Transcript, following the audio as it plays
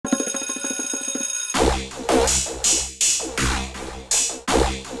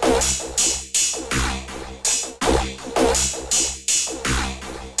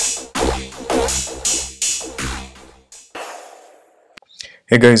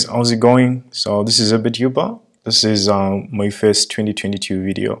Hey guys, how's it going? So this is a bit Yuba. This is my first 2022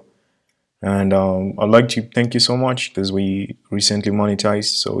 video, and I'd like to thank you so much because we recently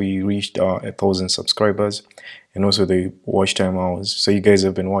monetized, so we reached 1,000 subscribers and also the watch time hours. So you guys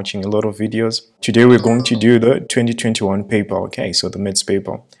have been watching a lot of videos. Today we're going to do the 2021 paper, okay? So the MEDS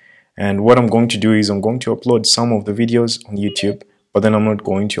paper. And what I'm going to do is I'm going to upload some of the videos on YouTube, but then I'm not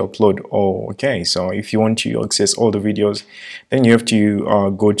going to upload all, okay? So if you want to access all the videos, then you have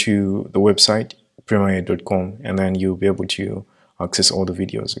to go to the website primaEd.com, and then you'll be able to access all the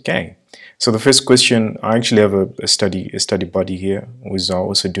videos, okay? So the first question, I actually have a study buddy here who's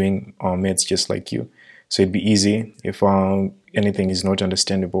also doing MEDS just like you, so it'd be easy if anything is not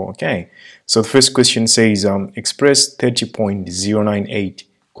understandable, okay? So the first question says express 30.098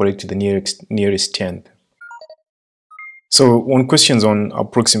 correct to the nearest tenth. So when questions on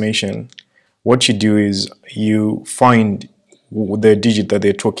approximation, what you do is you find the digit that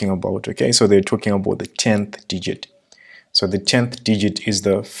they're talking about, okay? So they're talking about the 10th digit. So the 10th digit is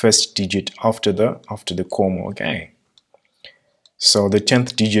the first digit after the comma, okay? So the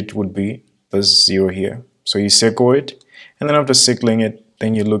 10th digit would be this 0 here. So you circle it, and then after circling it,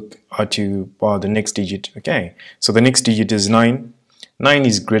 then you look at the next digit, okay? So the next digit is 9. 9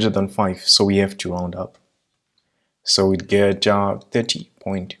 is greater than 5, so we have to round up. So we'd get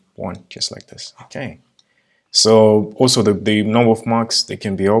 30.1, just like this, okay? So also the number of marks, they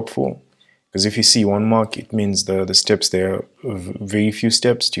can be helpful, because if you see 1 mark, it means the steps there are very few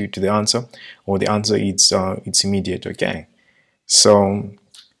steps to the answer, or the answer it's immediate, okay? So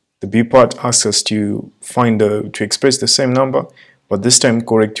the B part asks us to to express the same number, but this time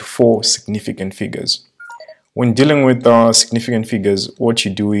correct to 4 significant figures. When dealing with significant figures, what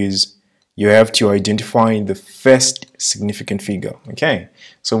you do is you have to identify the first significant figure, okay?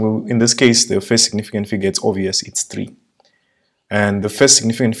 So in this case, the first significant figure, it's obvious, it's 3. And the first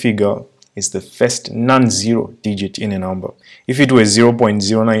significant figure is the first non-zero digit in a number. If it was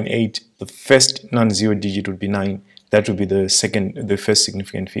 0.098, the first non-zero digit would be 9. That would be the first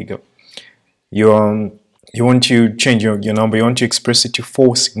significant figure. You want to change your number, you want to express it to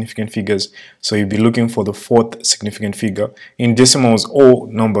 4 significant figures. So you'll be looking for the 4th significant figure. In decimals, all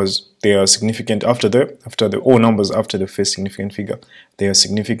numbers, they are significant after all numbers after the first significant figure, they are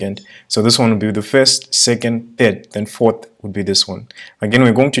significant. So this one will be the first, second, third, then 4th would be this one. Again,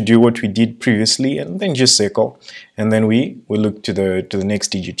 we're going to do what we did previously and then just circle, and then we will look to the next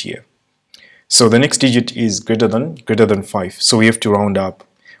digit here. So the next digit is greater than 5, so we have to round up.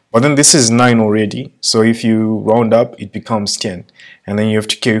 But then this is 9 already, so if you round up, it becomes 10. And then you have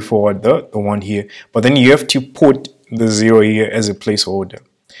to carry forward the 1 here. But then you have to put the 0 here as a placeholder.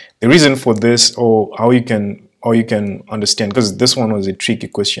 The reason for this, or how you can understand, because this one was a tricky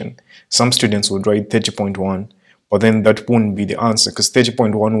question. Some students would write 30.1, but then that wouldn't be the answer, because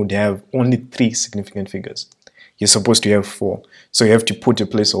 30.1 would have only 3 significant figures. You're supposed to have 4, so you have to put a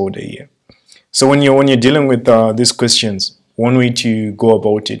placeholder here. So when you're dealing with these questions, one way to go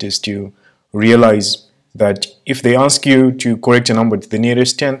about it is to realize that if they ask you to correct a number to the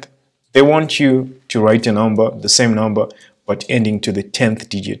nearest tenth, they want you to write a number, the same number, but ending to the 10th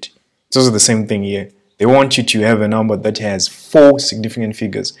digit. It's also the same thing here. They want you to have a number that has 4 significant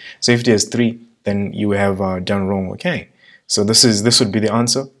figures. So if it has 3, then you have done wrong, okay? So this would be the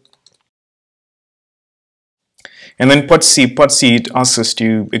answer. And then part C, it asks us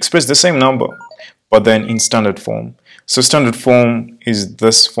to express the same number, but then in standard form. So standard form is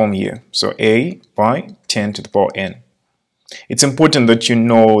this form here. So a by 10 to the power n. It's important that you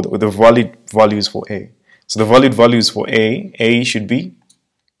know the valid values for a. So the valid values for a should be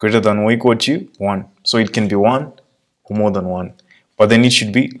greater than or equal to 1. So it can be 1 or more than 1. But then it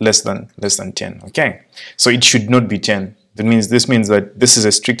should be less than 10, okay? So it should not be 10. This means that this is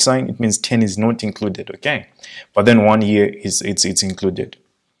a strict sign. It means 10 is not included, okay? But then 1 here it's included.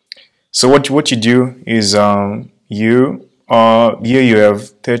 So what you do is here you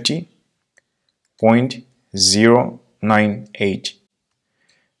have 30.098.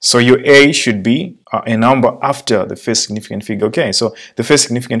 So your a should be a number after the first significant figure, okay? So the first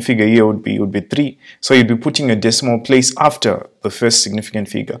significant figure here would be 3. So you'd be putting a decimal place after the first significant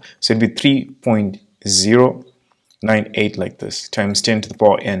figure. So it'd be 3.098 like this, times 10 to the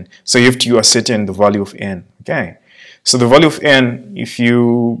power n. So you have to ascertain the value of n, okay? So the value of n, if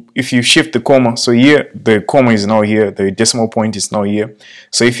you shift the comma, so here the comma is now here, the decimal point is now here.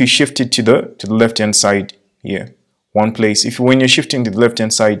 So if you shift it to the left hand side here, one place, when you're shifting to the left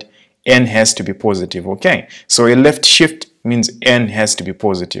hand side, n has to be positive, okay? So a left shift means n has to be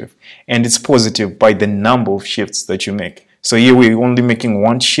positive, and it's positive by the number of shifts that you make. So here we're only making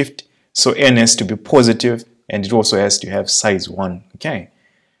 1 shift, so n has to be positive, and it also has to have size 1, okay?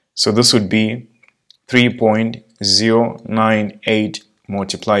 So this would be 3.098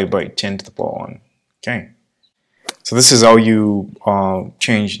 multiplied by 10 to the power 1. Okay. So this is how you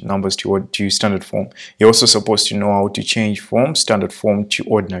change numbers to standard form. You're also supposed to know how to change standard form to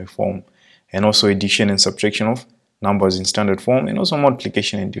ordinary form, and also addition and subtraction of numbers in standard form, and also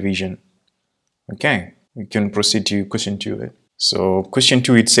multiplication and division. Okay, we can proceed to question 2. So question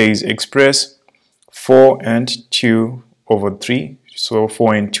 2, it says express 4 and 2 over 3, so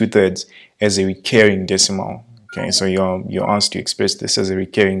 4 and 2/3 as a recurring decimal. Okay, so you're asked to express this as a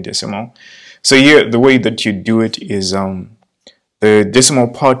recurring decimal. So here, the way that you do it is the decimal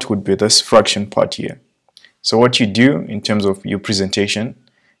part would be this fraction part here. So what you do in terms of your presentation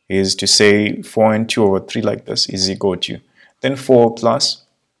is to say 4 and 2 over 3 like this is equal to, then 4 plus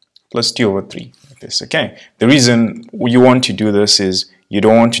 2 over 3 like this. Okay, the reason you want to do this is you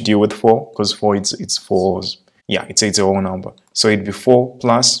don't want to deal with 4 because 4 it's 4's. Yeah, it's a whole number. So it'd be 4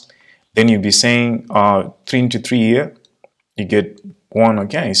 plus, then you'd be saying 3 into 3 here, you get 1.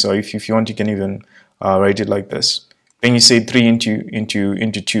 Okay, so if you want, you can even write it like this. Then you say 3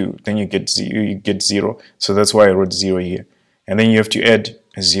 into 2, then you get 0. So that's why I wrote 0 here. And then you have to add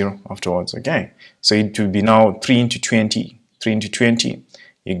a 0 afterwards. Okay, so it will be now 3 into 20. 3 into 20,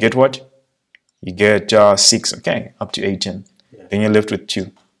 you get what? You get 6. Okay, up to 18. Yeah. Then you're left with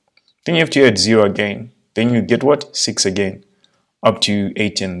 2. Then you have to add 0 again. Then you get what? 6 again, up to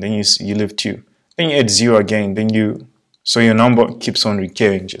 18. Then you leave 2. Then you add 0 again. Then so your number keeps on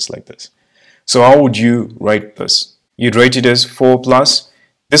recurring just like this. So how would you write this? You'd write it as 4 plus.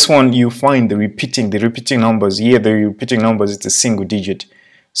 This one you find the repeating numbers. Here the repeating numbers, it's a single digit.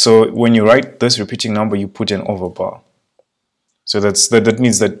 So when you write this repeating number, you put an overbar. So that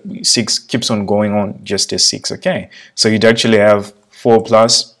means that 6 keeps on going on just as 6. Okay, so you'd actually have 4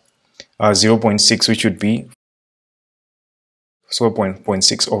 plus 0.6, which would be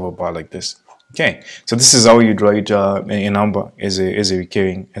 0.6 overbar like this. Okay, so this is how you'd write a number as a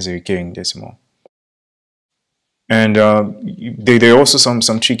recurring decimal. And there are also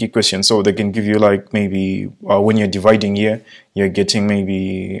some tricky questions. So they can give you like maybe when you're dividing here, you're getting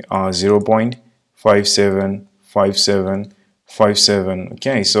maybe 0.575757.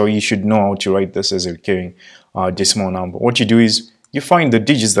 Okay, so you should know how to write this as a recurring decimal number. What you do is you find the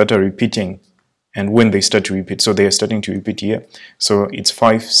digits that are repeating, and when they start to repeat, so they are starting to repeat here. So it's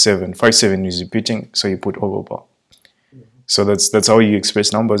 57. 57 is repeating, so you put overbar. So that's how you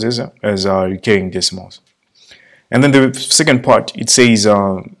express numbers as recurring decimals. And then the second part, it says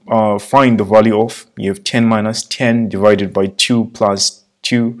find the value of, you have 10 minus 10 divided by 2 plus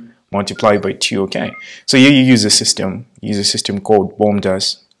 2 multiplied by 2. Okay, so here you use a system. You use a system called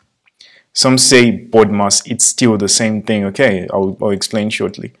BOMDAS. Some say BODMAS. It's still the same thing. Okay, I'll explain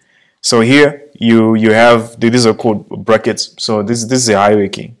shortly. So here you have, these are called brackets. So this is a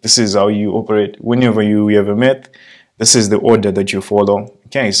hierarchy. This is how you operate. Whenever you have a math, this is the order that you follow.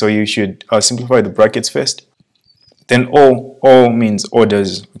 Okay, so you should simplify the brackets first. Then O means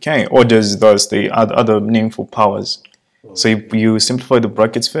orders. Okay, orders, thus the other name for powers. So you simplify the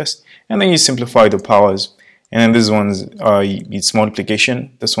brackets first, and then you simplify the powers. And then this one's it's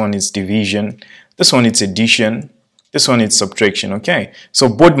multiplication. This one is division. This one it's addition. This one is subtraction. Okay, so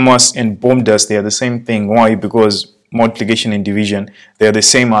BODMAS and BOMDAS, they are the same thing. Why? Because multiplication and division, they are the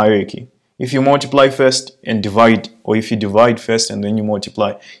same hierarchy. If you multiply first and divide, or if you divide first and then you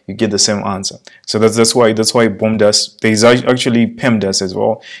multiply, you get the same answer. So that's why BOMDAS. There is actually PEMDAS as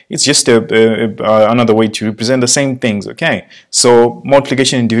well. It's just another way to represent the same things. Okay, so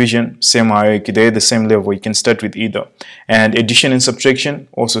multiplication and division, same hierarchy. They're the same level. You can start with either. And addition and subtraction,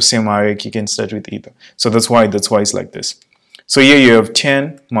 also same hierarchy. You can start with either. So that's why it's like this. So here you have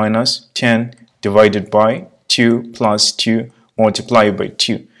 10 minus 10 divided by 2 plus 2 multiplied by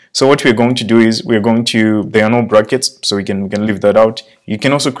 2. So what we're going to do is there are no brackets, so we can leave that out. You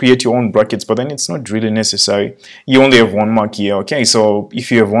can also create your own brackets, but then it's not really necessary. You only have 1 mark here. Okay, so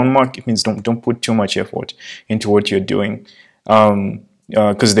if you have 1 mark, it means don't put too much effort into what you're doing,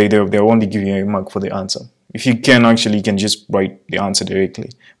 because they'll only give you a mark for the answer. If you can, actually, you can just write the answer directly,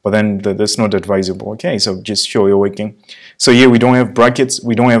 but then that's not advisable. Okay, so just show you're working. So here we don't have brackets,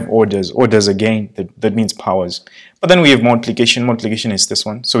 we don't have orders. Orders, again, that means powers. But then we have multiplication. Multiplication is this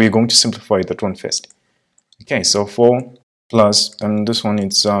one. So we're going to simplify that one first. Okay, so 4 plus, and this one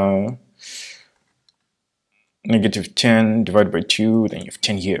it's negative 10 divided by 2, then you have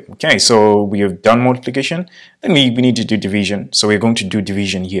 10 here. Okay, so we have done multiplication, then we need to do division. So we're going to do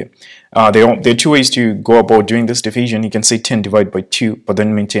division here. There are 2 ways to go about doing this division. You can say 10 divided by 2, but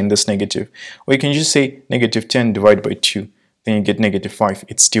then maintain this negative. Or you can just say negative 10 divided by 2, then you get negative 5.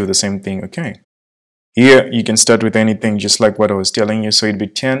 It's still the same thing. Okay. Here you can start with anything, just like what I was telling you. So it'd be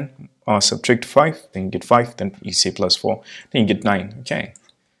 10, subtract 5, then you get 5, then you say plus 4, then you get 9. Okay,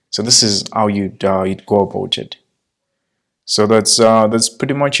 so this is how you'd go about it. So that's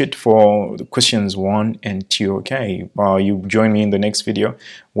pretty much it for the questions 1 and 2. Okay, you join me in the next video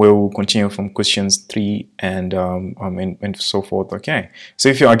where we'll continue from questions 3 and so forth. Okay, so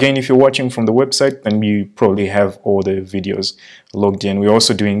if you're watching from the website, then you probably have all the videos logged in. We're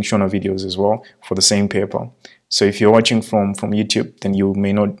also doing Shona videos as well for the same paper. So if you're watching from YouTube, then you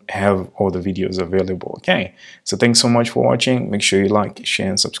may not have all the videos available. Okay, so thanks so much for watching. Make sure you like, share,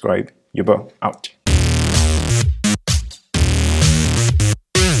 and subscribe. Yuba out.